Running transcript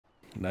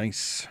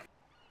Nice.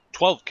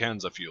 12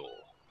 cans of fuel.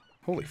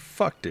 Holy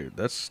fuck, dude.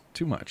 That's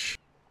too much.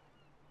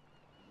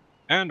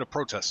 And a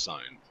protest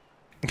sign.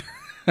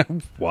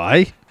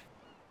 Why?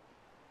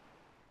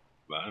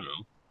 I don't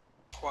know.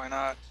 Why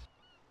not?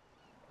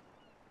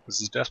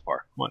 This is Despar.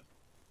 Come on.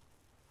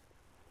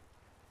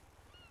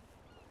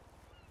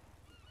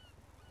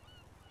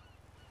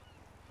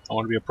 I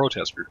want to be a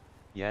protester.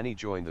 Yanni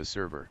joined the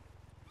server.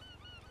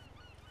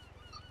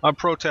 I'm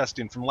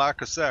protesting from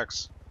lack of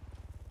sex.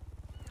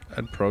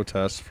 I'd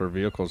protest for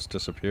vehicles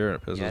disappear.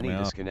 It pisses Yanni me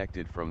off.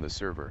 disconnected from the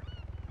server.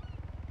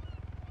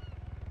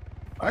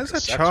 Why is Lack of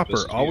that sex chopper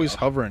pisses me always off.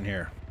 hovering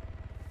here?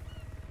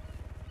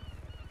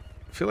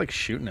 I feel like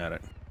shooting at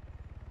it.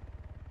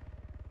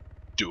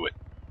 Do it.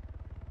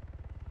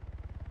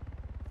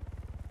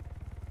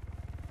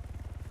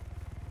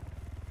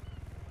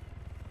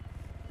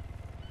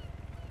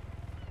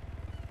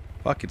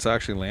 Fuck, it's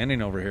actually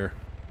landing over here.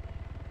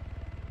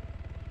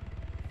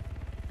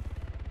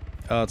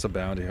 Oh, it's a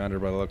bounty hunter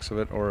by the looks of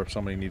it, or if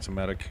somebody needs a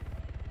medic.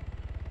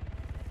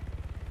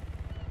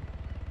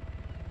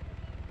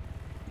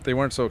 If they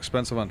weren't so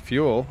expensive on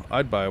fuel,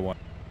 I'd buy one.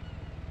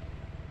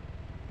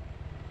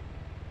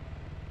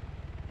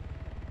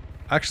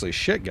 Actually,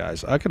 shit,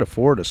 guys, I could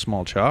afford a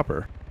small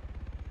chopper.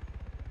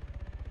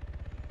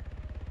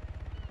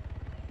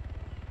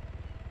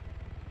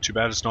 Too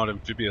bad it's not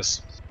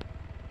amphibious.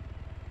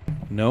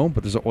 No,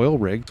 but there's an oil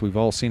rig. We've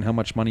all seen how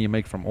much money you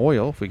make from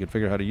oil, if we could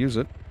figure out how to use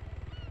it.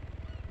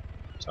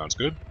 Sounds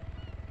good.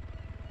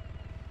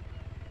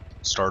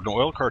 Start an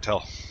oil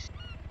cartel.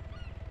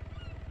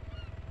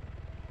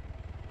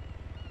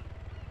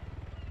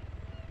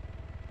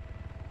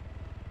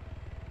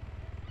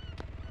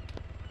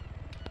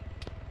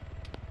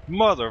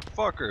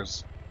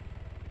 Motherfuckers.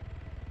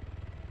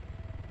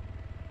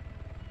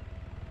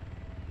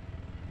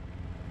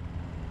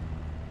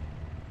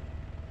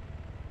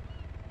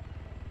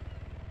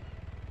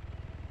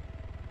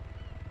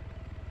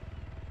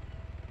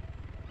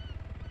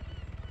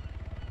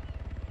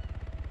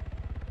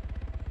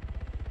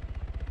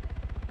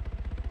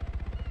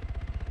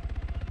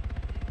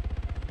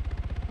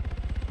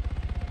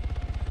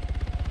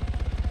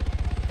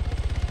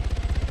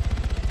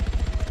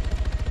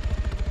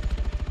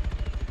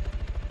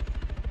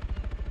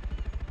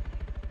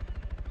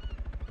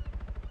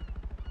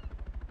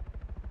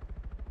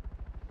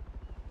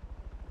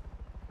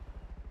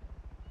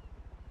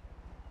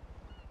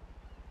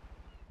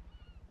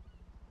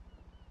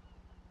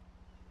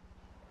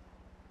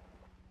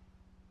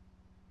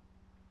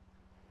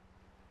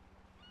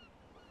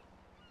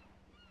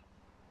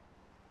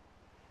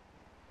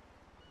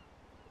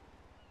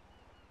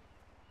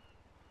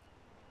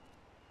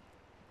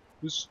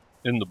 Who's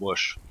in the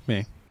bush?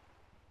 Me.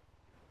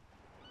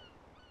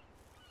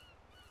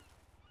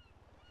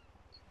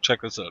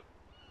 Check this out.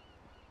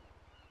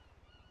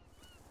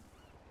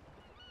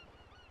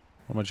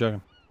 What am I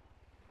checking?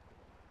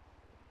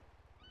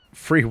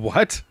 Free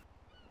what?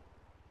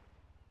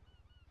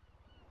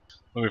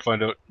 Let me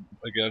find out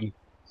again.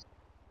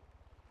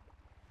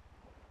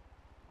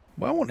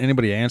 Why won't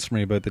anybody answer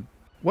me about the...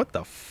 What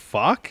the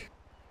fuck?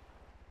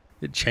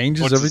 It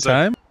changes What's every it say?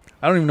 time?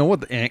 I don't even know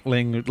what the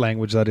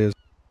language that is.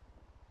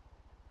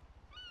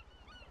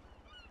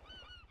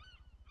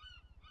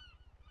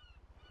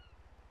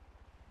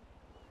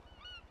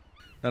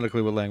 Not a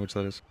clue what language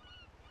that is.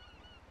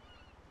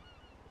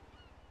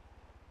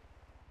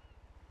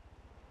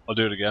 I'll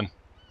do it again.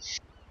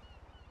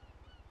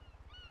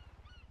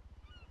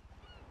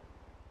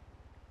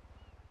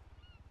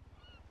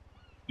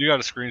 You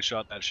gotta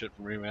screenshot that shit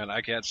for me, man.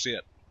 I can't see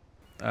it.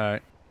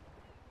 Alright.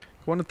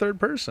 Go into third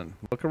person.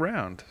 Look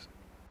around.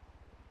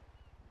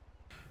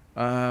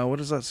 What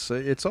does that say?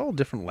 It's all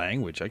different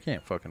language. I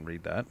can't fucking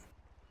read that.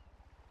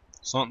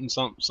 Something,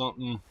 something,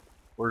 something.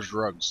 Where's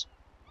drugs?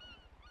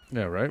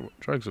 Yeah, right?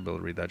 Drugs will be able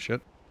to read that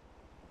shit.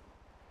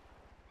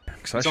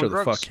 Because I It's on sure the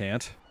fuck drugs.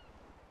 can't.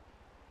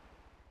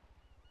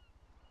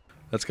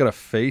 That's got a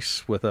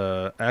face with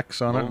a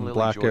X on it Lone and Lily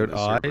blacked joined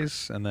out the server.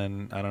 eyes, and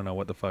then I don't know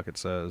what the fuck it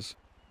says.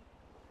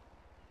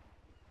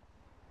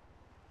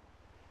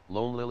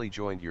 Lone Lily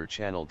joined your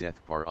channel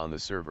Deathpar on the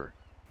server.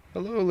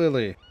 Hello,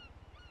 Lily.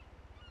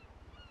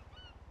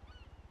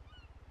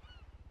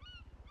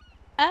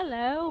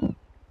 Hello.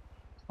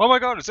 Oh my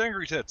god, it's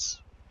Angry Tits!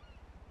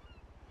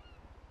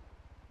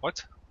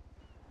 What?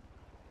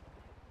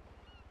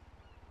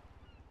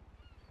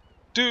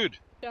 Dude,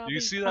 Shall do you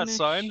be see that punished.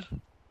 sign?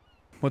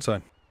 What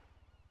sign?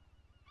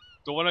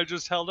 The one I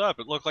just held up.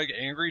 It looked like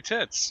Angry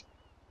Tits.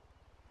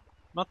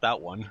 Not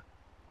that one.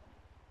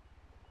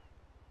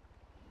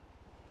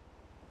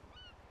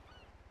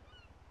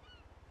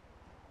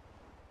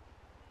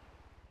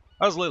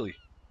 How's Lily?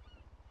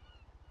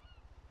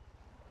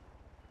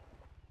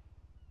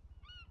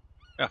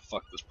 Yeah,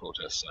 fuck this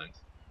protest sign.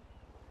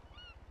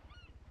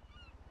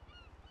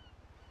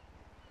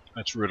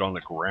 I threw it on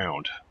the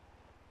ground.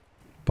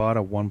 Bought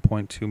a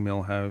 1.2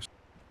 mil house.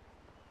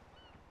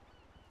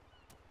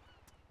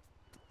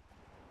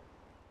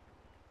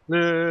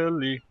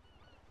 Lily.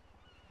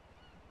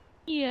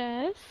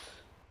 Yes.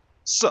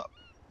 Sup?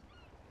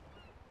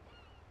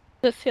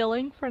 Just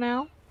healing for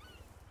now.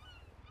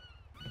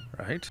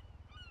 Right?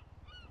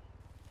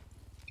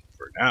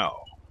 For now.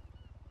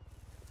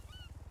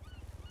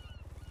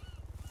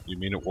 You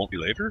mean it won't be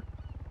later?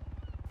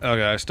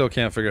 Okay, I still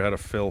can't figure out how to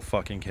fill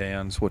fucking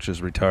cans, which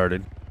is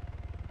retarded.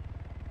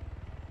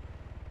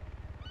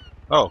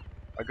 Oh,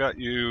 I got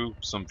you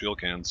some fuel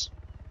cans.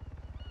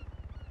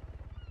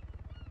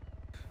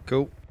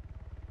 Cool.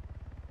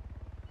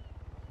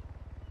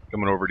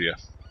 Coming over to you.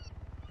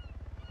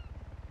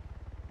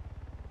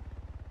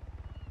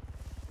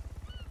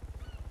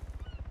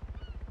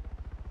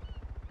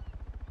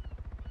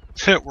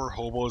 We're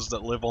hobos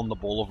that live on the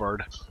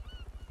boulevard.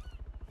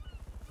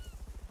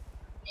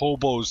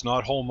 Hobos,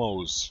 not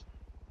homos.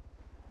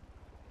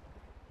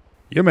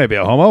 You may be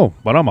a homo,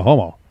 but I'm a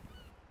homo.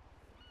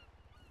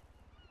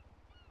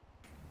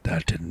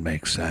 That didn't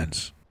make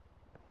sense.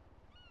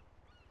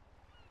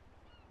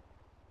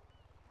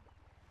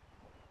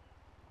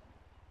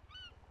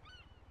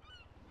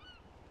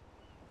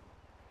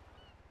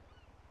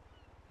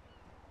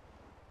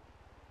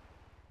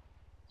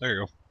 There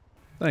you go.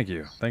 Thank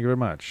you. Thank you very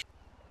much.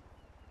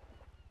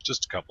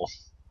 Just a couple.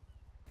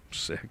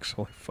 6.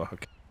 Holy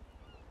fuck.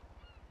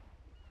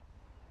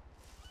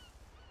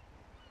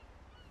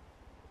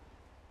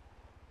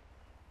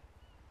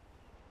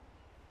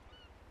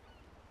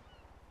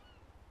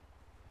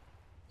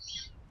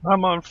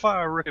 I'm on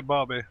fire, Ricky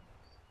Bobby.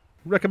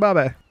 Ricky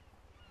Bobby.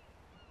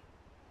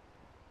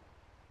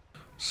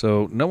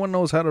 So, no one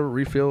knows how to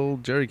refill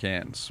jerry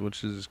cans,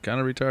 which is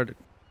kind of retarded.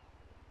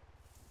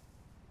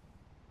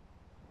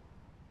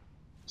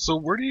 So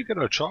where do you get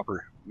a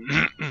chopper?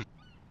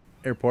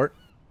 Airport.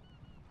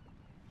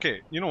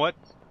 Okay, you know what?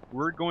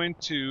 We're going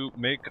to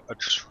make a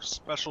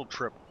special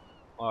trip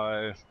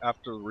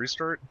after the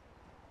restart.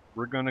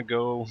 We're going to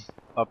go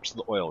up to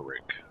the oil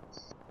rig.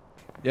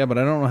 Yeah, but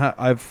I don't know how.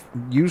 I've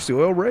used the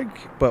oil rig,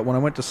 but when I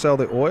went to sell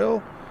the oil,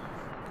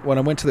 when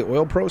I went to the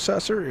oil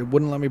processor, it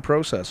wouldn't let me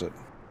process it.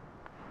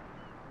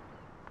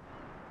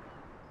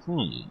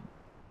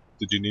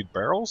 Did you need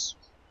barrels?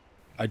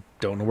 I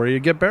don't know where you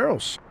get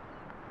barrels.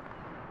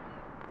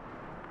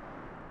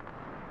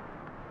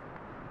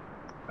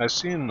 I've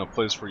seen a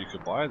place where you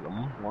could buy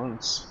them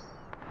once.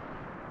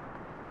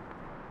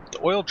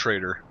 The oil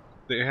trader.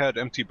 They had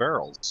empty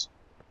barrels.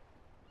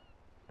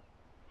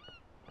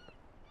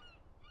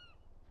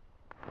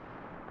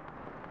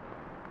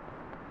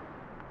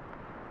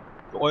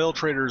 The oil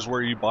trader is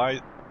where you buy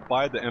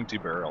the empty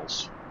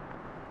barrels.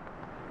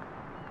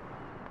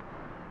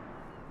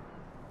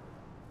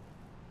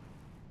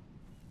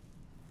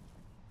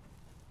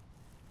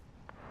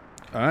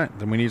 All right,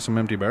 then we need some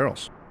empty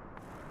barrels.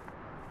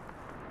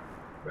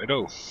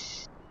 Righto.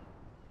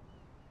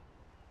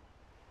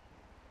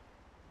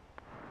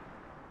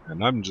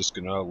 And I'm just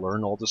gonna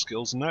learn all the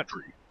skills in that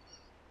tree.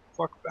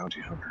 Fuck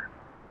Bounty Hunter.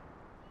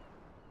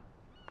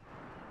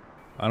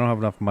 I don't have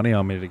enough money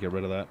on me to get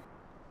rid of that.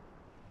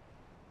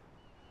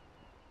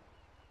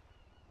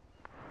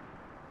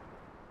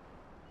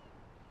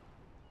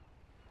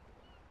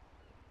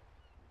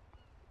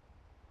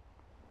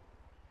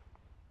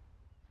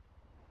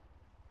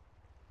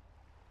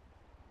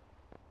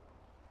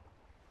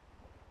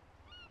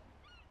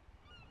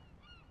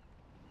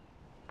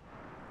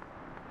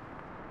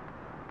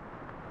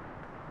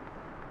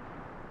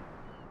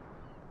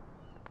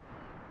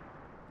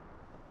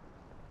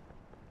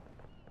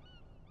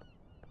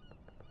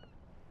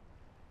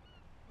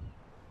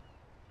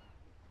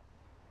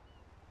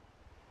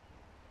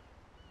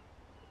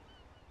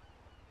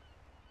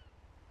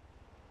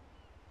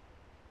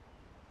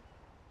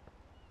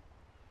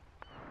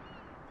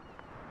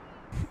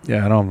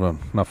 Yeah, I don't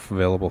have enough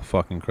available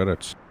fucking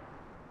credits.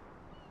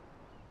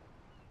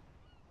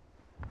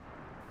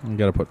 You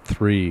gotta put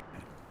 3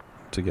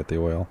 to get the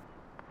oil.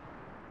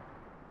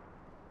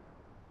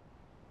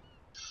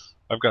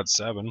 I've got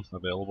 7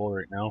 available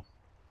right now.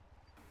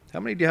 How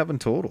many do you have in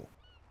total?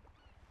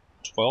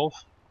 12?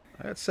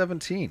 I had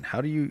 17.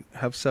 How do you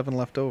have 7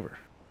 left over?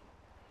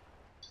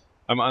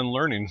 I'm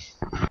unlearning.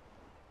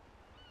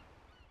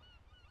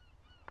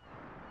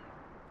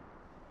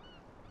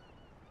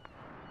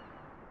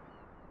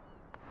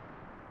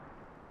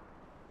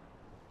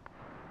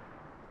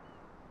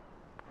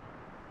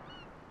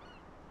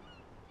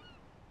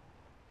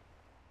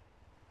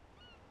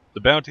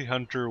 The bounty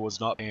hunter was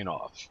not paying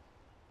off.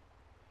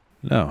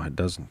 No, it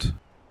doesn't.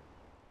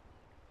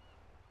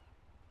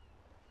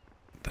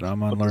 Then I'm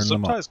But the unlearning zip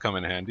them all. ties come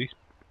in handy.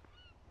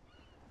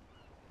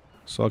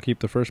 So I'll keep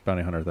the first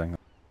bounty hunter thing.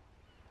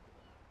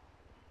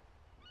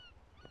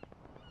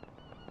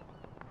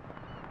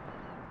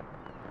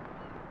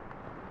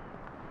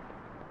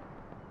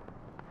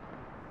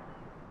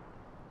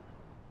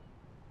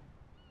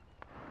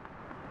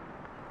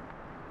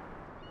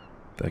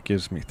 That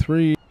gives me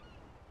 3.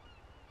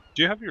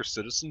 Do you have your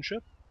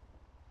citizenship?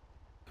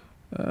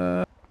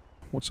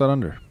 What's that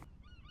under?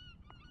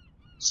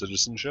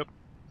 Citizenship?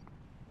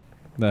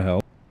 The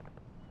hell?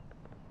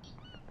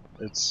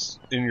 It's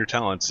in your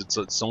talents. It's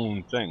its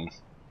own thing.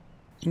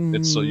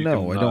 It's so you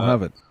no, can, I don't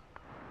have it.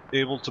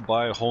 Able to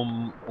buy a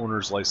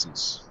homeowner's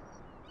license.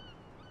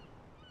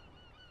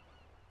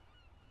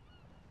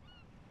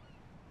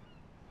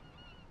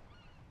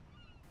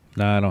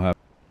 Nah, I don't have.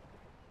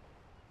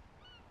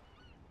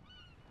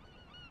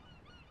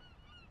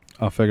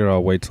 I'll figure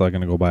I'll wait till I'm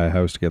gonna go buy a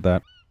house to get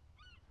that.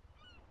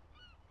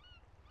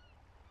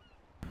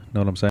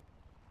 Know what I'm saying?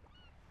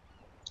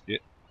 Yeah.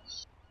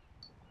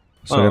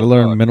 So I gotta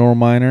learn mineral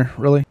miner,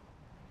 really?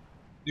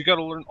 You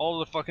gotta learn all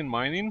the fucking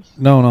mining?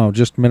 No,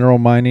 just mineral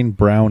mining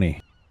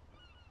brownie.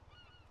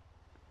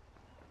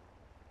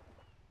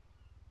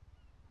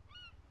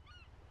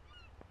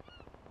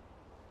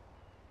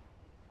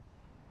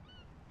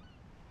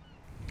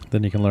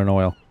 Then you can learn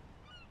oil.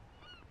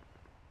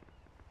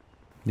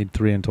 Need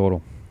 3 in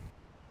total.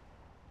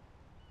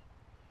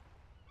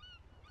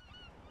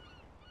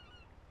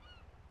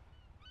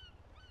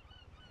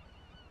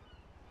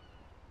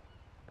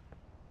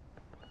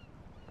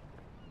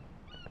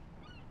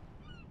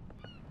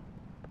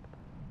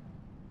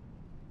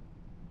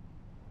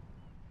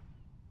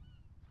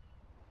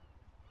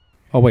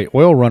 Oh wait,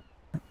 oil run.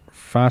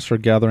 Faster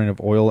gathering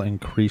of oil,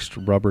 increased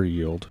rubber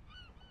yield.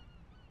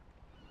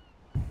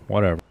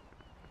 Whatever.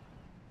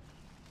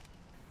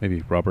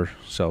 Maybe rubber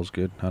sells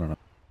good. I don't know.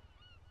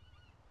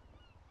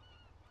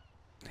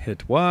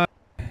 Hit what?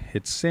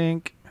 Hit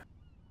sync.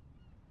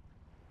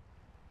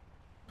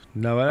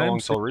 No, How I long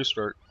till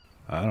restart?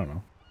 I don't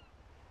know.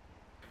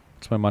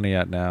 What's my money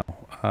at now?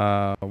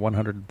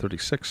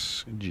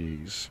 136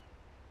 G's.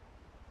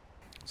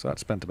 So that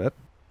spent a bit.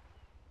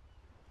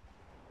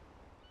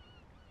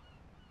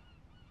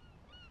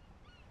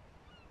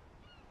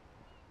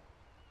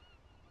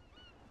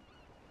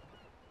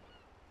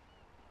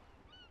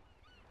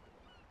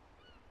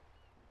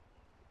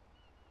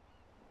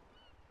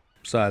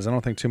 Besides, I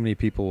don't think too many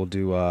people will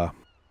do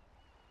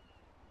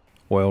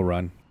oil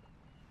run.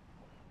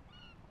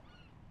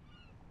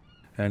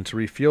 And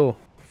to fuel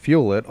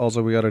it, all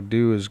we got to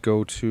do is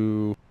go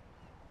to...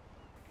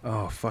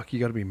 Oh, fuck, you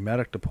got to be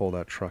medic to pull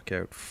that truck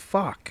out.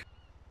 Fuck.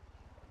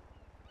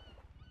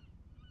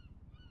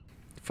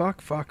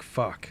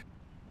 Fuck.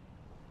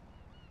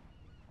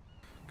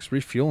 Because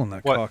refueling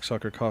that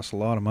cocksucker costs a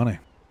lot of money.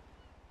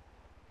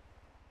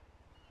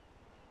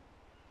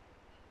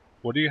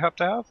 What do you have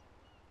to have?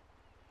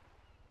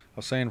 I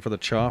was saying for the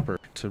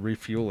chopper, to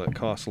refuel it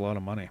costs a lot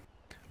of money.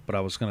 But I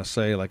was going to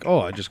say, like, oh,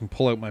 I just can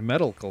pull out my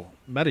medical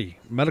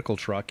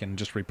truck and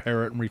just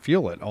repair it and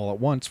refuel it all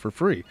at once for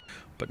free.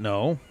 But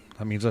no,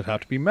 that means I'd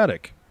have to be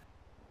medic.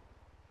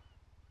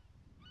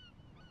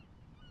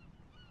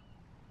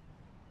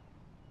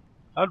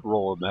 I'd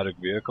roll a medic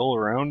vehicle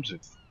around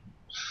if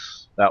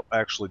that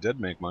actually did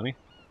make money.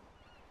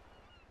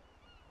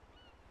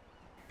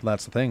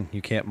 That's the thing.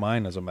 You can't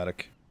mine as a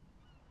medic.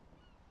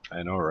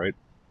 I know, right?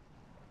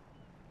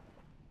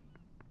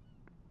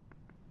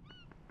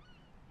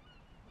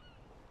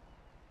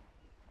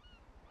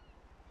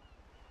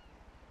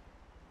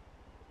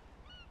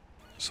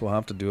 So I'll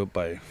have to do it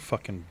by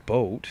fucking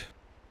boat.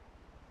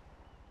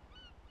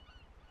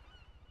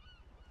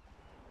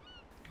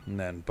 And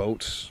then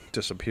boats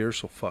disappear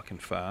so fucking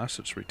fast,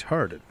 it's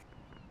retarded.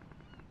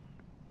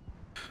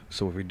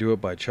 So if we do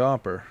it by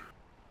chopper...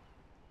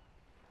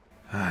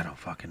 I don't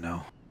fucking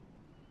know.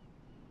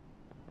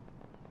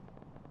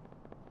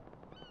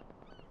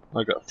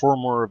 I got 4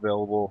 more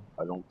available.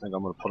 I don't think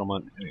I'm going to put them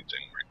on anything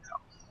right now.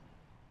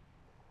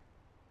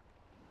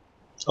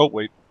 Oh,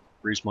 wait.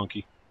 Grease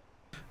monkey.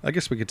 I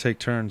guess we could take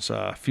turns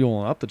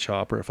fueling up the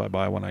chopper if I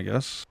buy one, I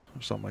guess.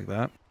 Or something like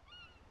that.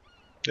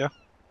 Yeah.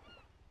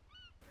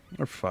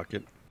 Or fuck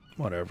it.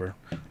 Whatever.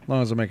 As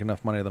long as I make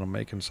enough money that I'm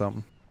making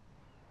something.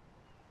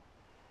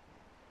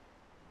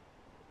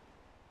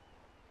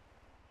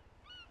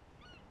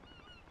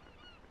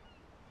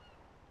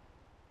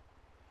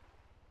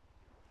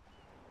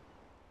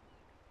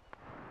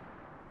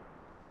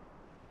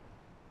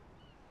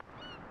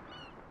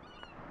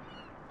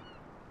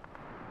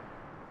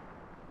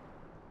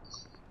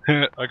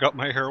 I got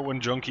my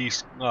heroin junkie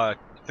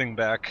thing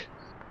back.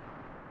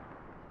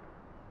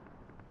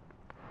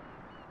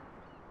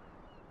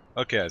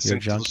 Okay, I You're a synced to the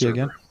junkie server.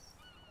 again?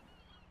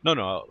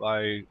 No,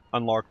 I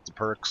unlocked the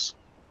perks.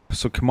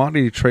 So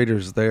commodity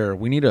traders there.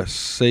 We need a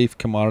safe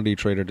commodity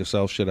trader to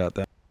sell shit at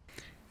them.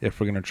 If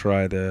we're going to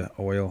try the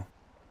oil.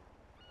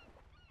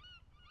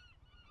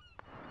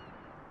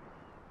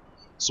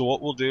 So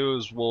what we'll do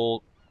is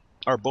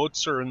our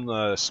boats are in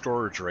the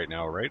storage right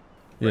now, right?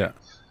 Yeah.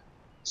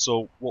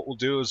 So what we'll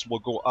do is we'll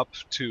go up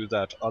to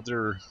that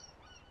other...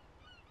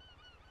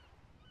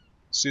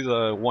 See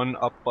the one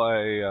up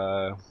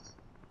by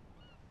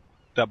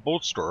that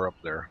boat store up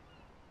there?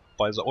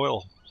 By the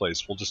oil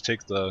place. We'll just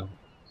take a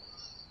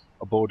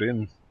boat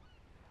in.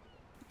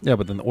 Yeah,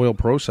 but then the oil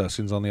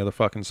processing's on the other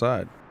fucking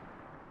side.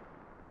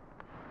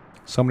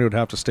 Somebody would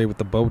have to stay with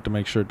the boat to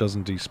make sure it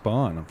doesn't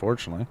despawn,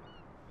 unfortunately.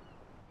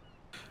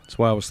 That's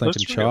why I was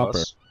thinking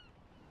chopper.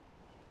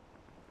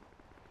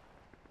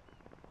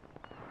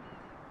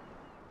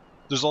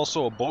 There's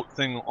also a boat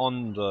thing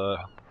on the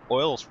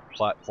oil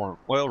platform,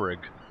 oil rig.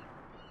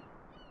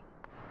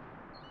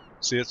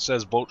 See, it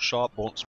says boat shop, boat